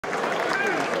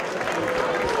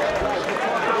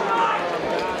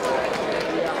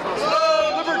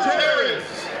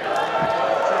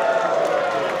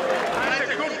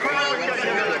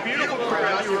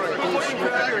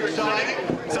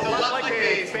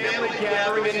family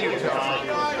gathering in Utah.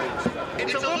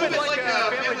 It's a little bit like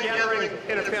a family gathering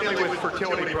in a family with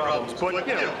fertility problems, but,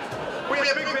 you know, we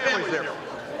have big families there.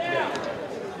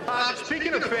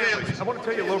 Speaking of families, I want to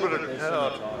tell you a little bit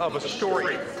of a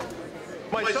story.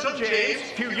 My son James,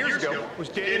 a few years ago, was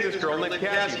dating this girl named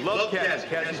Cassie. Love Cassie.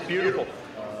 Cassie's beautiful.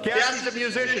 Cassie's a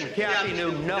musician. Cassie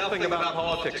knew nothing about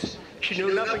politics. She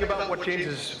knew nothing about what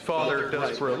James's father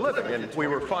does for a living, and we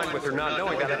were fine with her not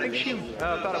knowing that. I think she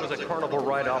thought I was a carnival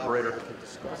ride operator.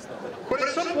 But at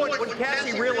some point, when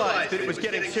Cassie realized that it was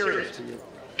getting serious,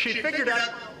 she figured out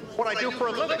what I do for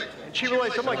a living. She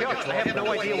realized, oh my gosh, I have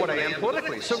no idea what I am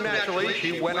politically. So naturally,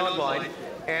 she went online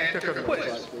and took a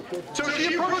quiz. So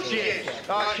she approached James.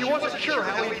 She wasn't sure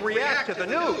how he'd react to the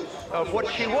news of what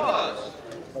she was.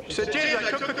 She said, James,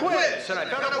 I took the quiz, and I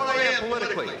found out what I am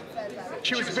politically.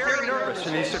 She was very nervous,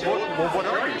 and he said, well, what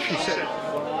are you? She said,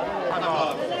 I'm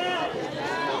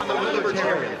a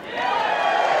libertarian.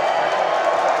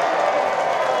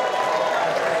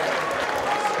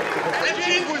 And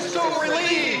James was so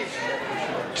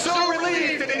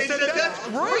relieved, and he said, that's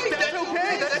great, that's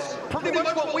okay, that's pretty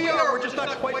much what we are. We're just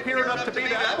not quite pure enough to be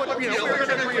that, but, you know, we're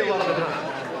going to agree a lot of the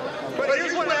time. But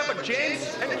here's what happened.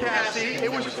 James and Cassie,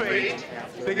 it was fate,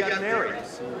 they got married.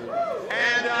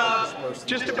 And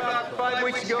just about 5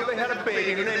 weeks ago, they had a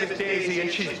baby. Her name is Daisy, and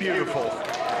she's beautiful.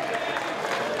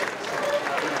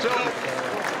 So,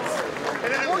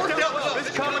 and it worked out well. This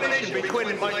combination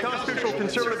between my constitutional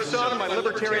conservative son and my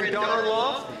libertarian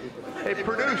daughter-in-law, they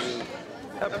produced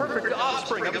a perfect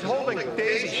offspring. I was holding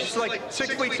Daisy. She's like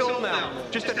 6 weeks old now,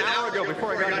 just an hour ago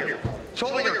before I got here. I was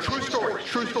holding her. True story,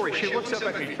 true story. She looks up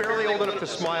at me, barely old enough to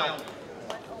smile.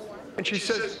 And she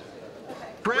says,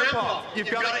 Grandpa, you've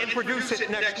got to introduce it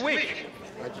next week.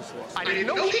 I didn't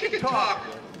know she could talk.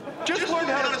 Just learned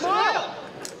how to smile.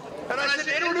 And I said,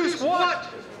 introduce what?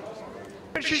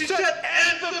 And she said,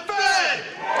 and the Fed!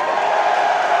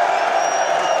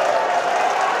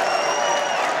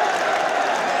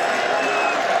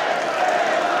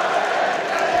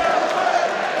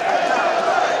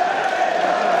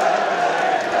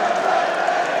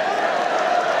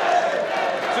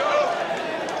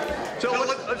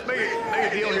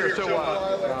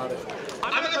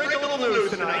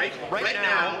 Right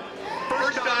now,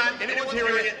 first time anyone's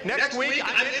hearing it, next week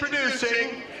I'm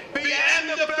introducing the end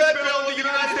of the Fed bill in the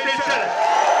United States Senate.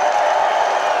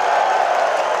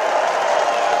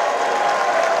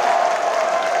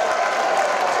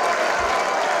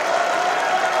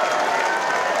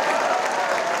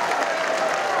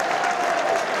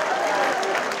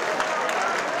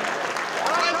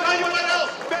 I'll tell you what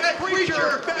else, that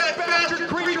creature, that bastard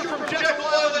creature from Jekyll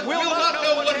Island will not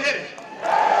know what hit it.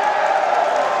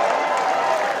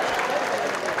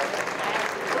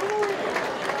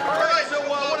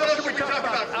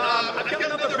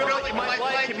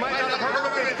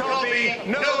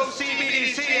 No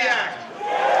CBDC Act.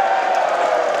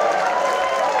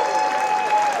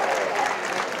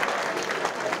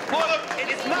 Look,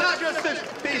 it's not just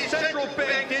the central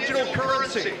bank digital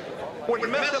currency would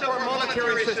mess up our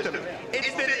monetary system.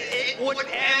 It's that it would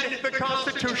end the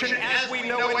Constitution as we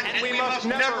know it, and we must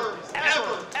never,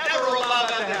 ever, ever allow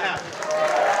that to happen.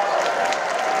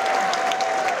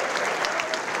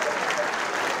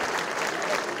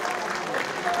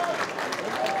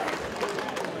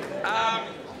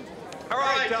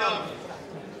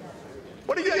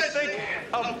 What do you guys think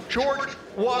of George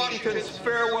Washington's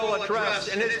farewell address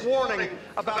and his warning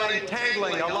about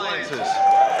entangling alliances? To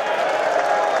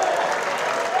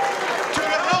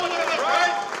hell with it,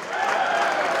 right?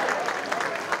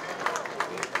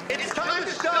 It's time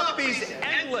to stop these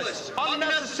endless,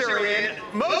 unnecessary, and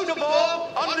most of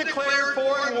all, undeclared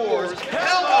foreign wars.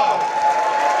 Hell no!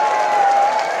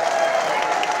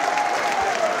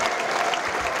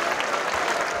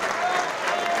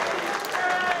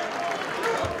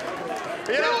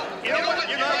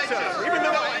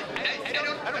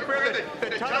 The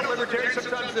title libertarian,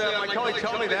 sometimes my colleagues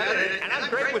tell me that, and I'm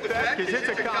great with that because it's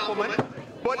a compliment,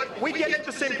 but we get to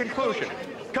the same conclusion.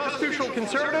 Constitutional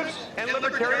conservatives and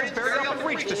libertarians very often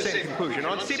reach the same conclusion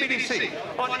on CBDC,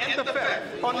 on end the Fed,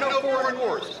 on no foreign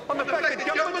wars, on the fact that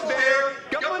government's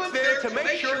there to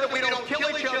make sure that we don't kill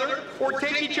each other or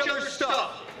take each other's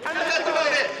stuff. And that's about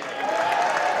it.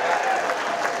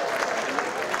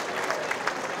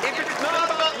 If it's not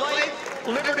about life,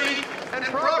 liberty, and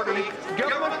property,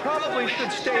 government probably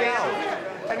should stay out.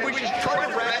 And we should try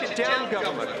to ratchet down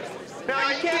government. Now,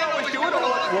 you can't always do it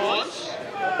all at once.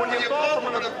 When you fall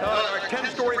from a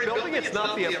 10-story building, it's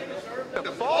not the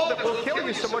fall that will kill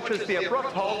you so much as the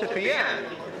abrupt halt at the end.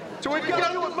 So we've got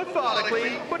to do it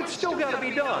methodically, but it's still got to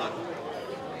be done.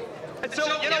 And so,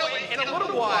 you know, in a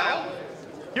little while,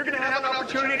 you're you're going to have an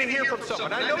opportunity to hear from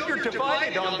someone. I know you're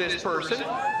divided on this person,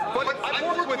 but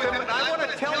I've worked with him, and I want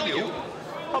to tell you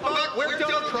about where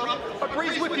Donald Trump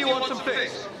agrees with you on some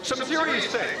things, some serious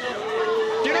things.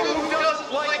 You know who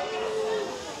doesn't like?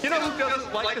 You know who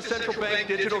doesn't like the central bank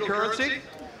digital currency?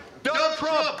 Donald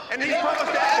Trump, and he's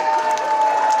promised action.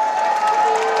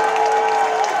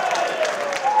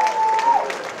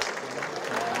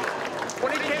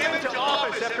 When he came into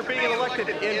office after being elected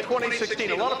in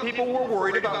 2016, a lot of people were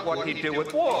worried about what he'd do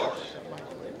with wars.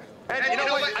 And you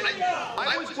know what?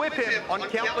 I was with him on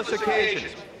countless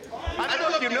occasions. I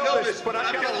don't know if you know this, but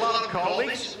I've got a lot of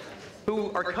colleagues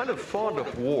who are kind of fond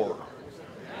of war.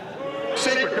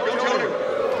 Secret, don't tell you.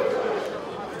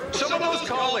 Some of those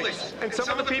colleagues and some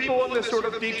of the people in this sort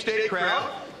of deep state crowd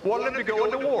wanted him to go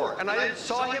into war, and I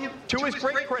saw him, to his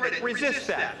great credit, resist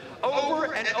that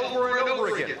over and over and over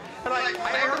again. And I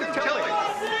heard him tell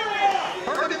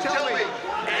me,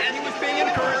 and he was being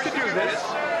encouraged to do this.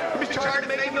 He was tired of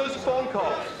making those phone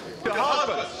calls to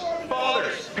husbands,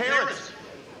 fathers, parents,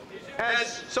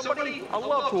 as somebody, a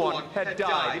loved one, had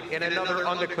died in another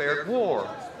undeclared war.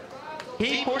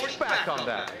 He pushed back on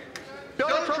that.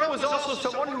 Donald Trump was also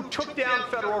someone who took down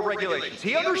federal regulations.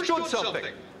 He understood something.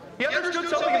 He understood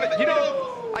something that, you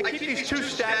know, I keep these 2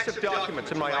 stacks of documents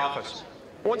in my office.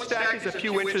 One stack is a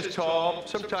few inches tall,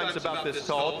 sometimes about this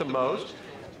tall at the most.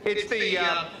 It's the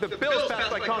bills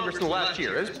passed by Congress in the last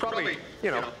year. It's probably,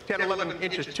 you know, 10, 11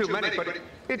 inches too many, but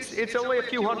it's only a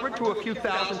few hundred to a few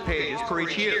thousand pages per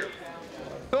each year.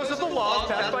 Those are the laws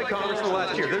passed by Congress in the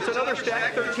last year. There's another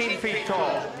stack 13 feet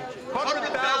tall,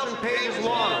 100,000 pages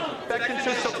long, that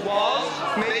consists of laws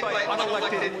made by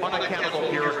unelected, unaccountable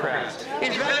bureaucrats.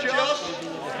 Is that just?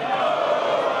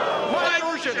 My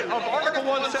version of Article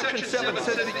 1, Section 7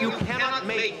 says that you cannot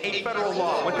make a federal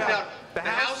law without the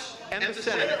House and the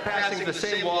Senate passing the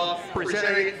same law,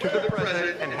 presenting it to the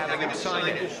President, and having him sign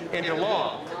it into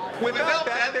law. Without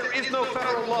that, there is no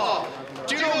federal law.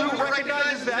 Do you know who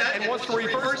recognizes that and wants to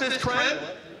reverse this trend?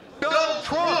 Donald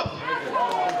Trump!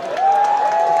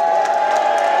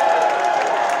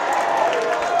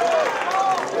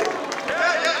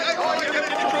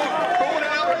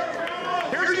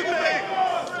 Here's the thing.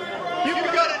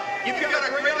 You've got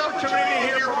a great opportunity to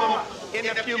hear from him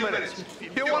in a few minutes.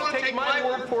 If you want to take my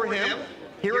word for him,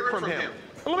 hear it from him.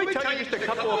 And let me tell you just a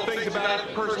couple of things about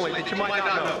it personally that you might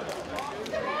not know.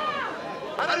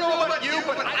 I don't know about you,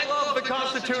 but I love the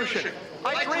Constitution.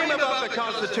 I dream about the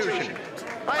Constitution.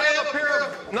 I have a pair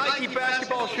of Nike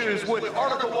basketball shoes with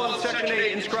Article 1, Section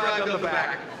 8 inscribed on the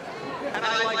back, and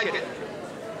I like it.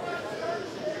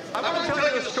 I want to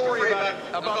tell you a story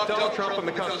about Donald Trump and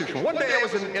the Constitution. One day I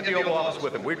was in the Oval Office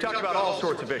with him. We talked about all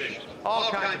sorts of issues,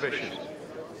 all kinds of issues.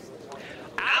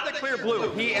 Out of the clear blue,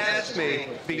 he asked me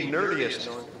the nerdiest,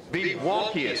 the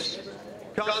wonkiest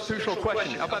constitutional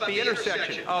question about the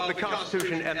intersection of the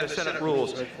Constitution and the Senate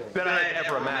rules that I had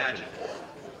ever imagined.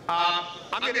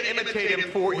 I'm going to imitate him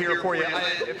here for you.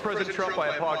 President Trump, I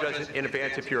apologize in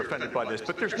advance if you're offended by this,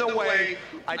 but there's no way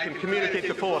I can communicate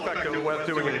the full effect of what I'm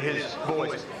doing in his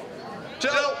voice.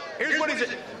 So, here's what he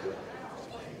said.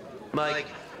 Mike,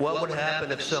 what would happen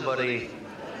if somebody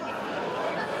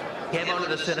came onto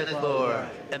the Senate floor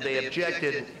and they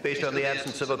objected based on the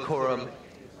absence of a quorum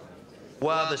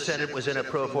while the Senate was in a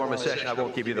pro forma session? I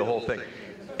won't give you the whole thing.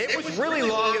 It was really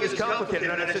long, it was complicated,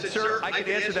 and I said, sir, I could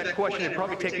answer that question. It'd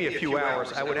probably take me a few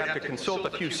hours. I would have to consult a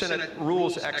few Senate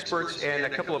rules experts and a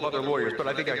couple of other lawyers, but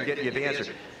I think I can get you the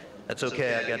answer. That's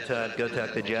okay, I got time. Go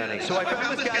talk to Johnny. So I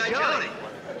found this guy, Johnny.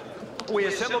 We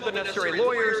assembled the necessary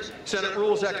lawyers, Senate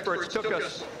rules experts. Took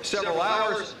us several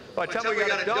hours. By the time we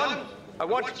got it done, I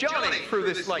watched Johnny through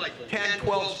this like 10,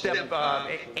 12-step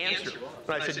answer.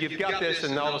 And I said, you've got this,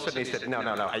 and all of a sudden he said, no,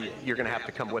 you're going to have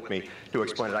to come with me to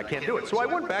explain it. I can't do it. So I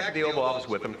went back to the Oval Office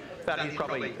with him. Thought he's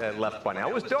probably left by now.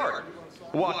 It was dark.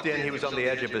 Walked in, he was on the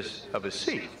edge of his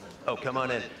seat. Oh, come on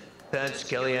in. Pence,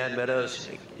 Kellyanne, Meadows.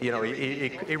 You know,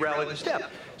 he rallied the step.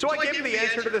 So I gave him the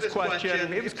answer to this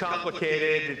question. It was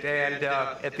complicated, and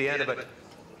at the end of it,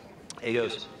 he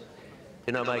goes,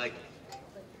 you know, Mike,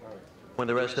 when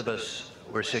the rest of us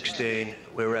were 16,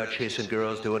 we were out chasing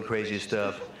girls, doing crazy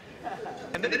stuff.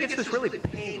 And then he gets this really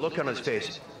pained look on his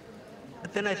face.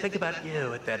 But then I think about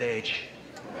you at that age.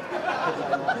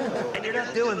 And you're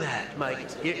not doing that, Mike.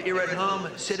 You're at home,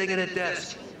 sitting at a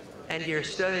desk, and you're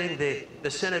studying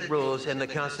the Senate rules and the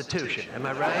Constitution. Am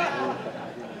I right?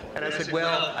 And I said,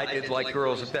 well, I did like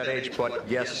girls at that age, but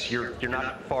yes, you're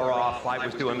not far off. I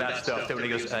was doing that stuff too. And he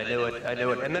goes, I knew it.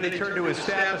 And then he turned to his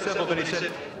staff assembled and he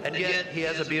said, and yet he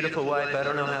has a beautiful wife. I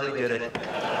don't know how he did it.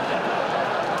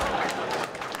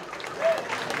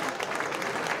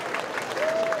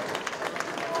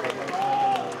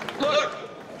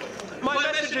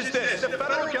 is this: the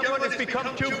federal government has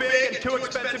become too big and too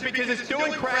expensive because it's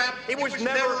doing crap it was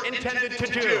never intended to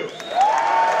do.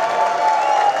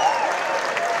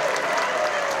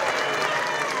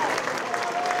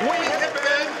 We have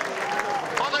been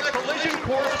on a collision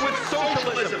course with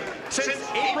socialism since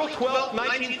April 12,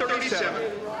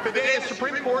 1937, the day the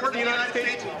Supreme Court of the United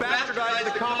States bastardized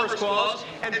the Commerce Clause,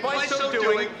 and by so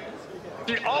doing,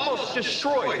 almost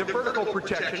destroyed the vertical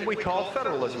protection we call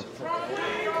federalism.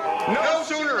 No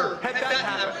sooner had that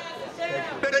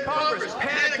happened than Congress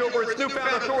panicked over its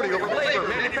newfound authority over labor,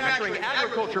 manufacturing,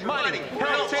 agriculture, mining,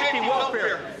 health, safety,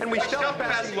 welfare, and we stopped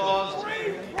passing laws,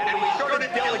 and we started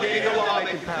delegating the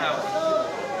lawmaking power.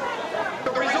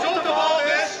 The result of all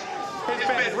this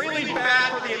has been really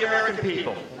bad for the American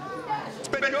people. It's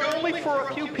been good only for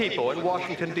a few people in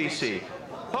Washington, D.C.,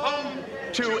 home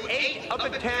to 8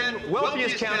 of the 10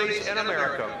 wealthiest counties in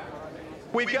America.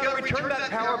 We've got to return that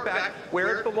power back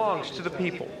where it belongs, to the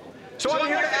people. So I'm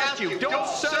here to ask you, don't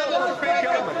settle for big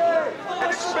government.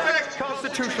 Expect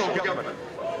constitutional government.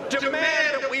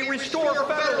 Demand that we restore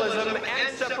federalism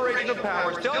and separation of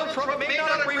powers. Donald Trump may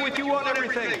not agree with you on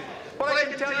everything, but I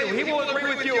can tell you, he will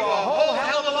agree with you a whole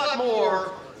hell of a lot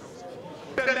more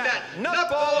than that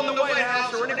nutball in the White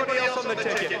House or anybody else on the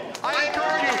ticket. I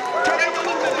encourage you, take a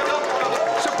look at Donald Trump,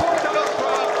 support Donald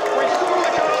Trump, restore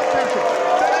the Constitution.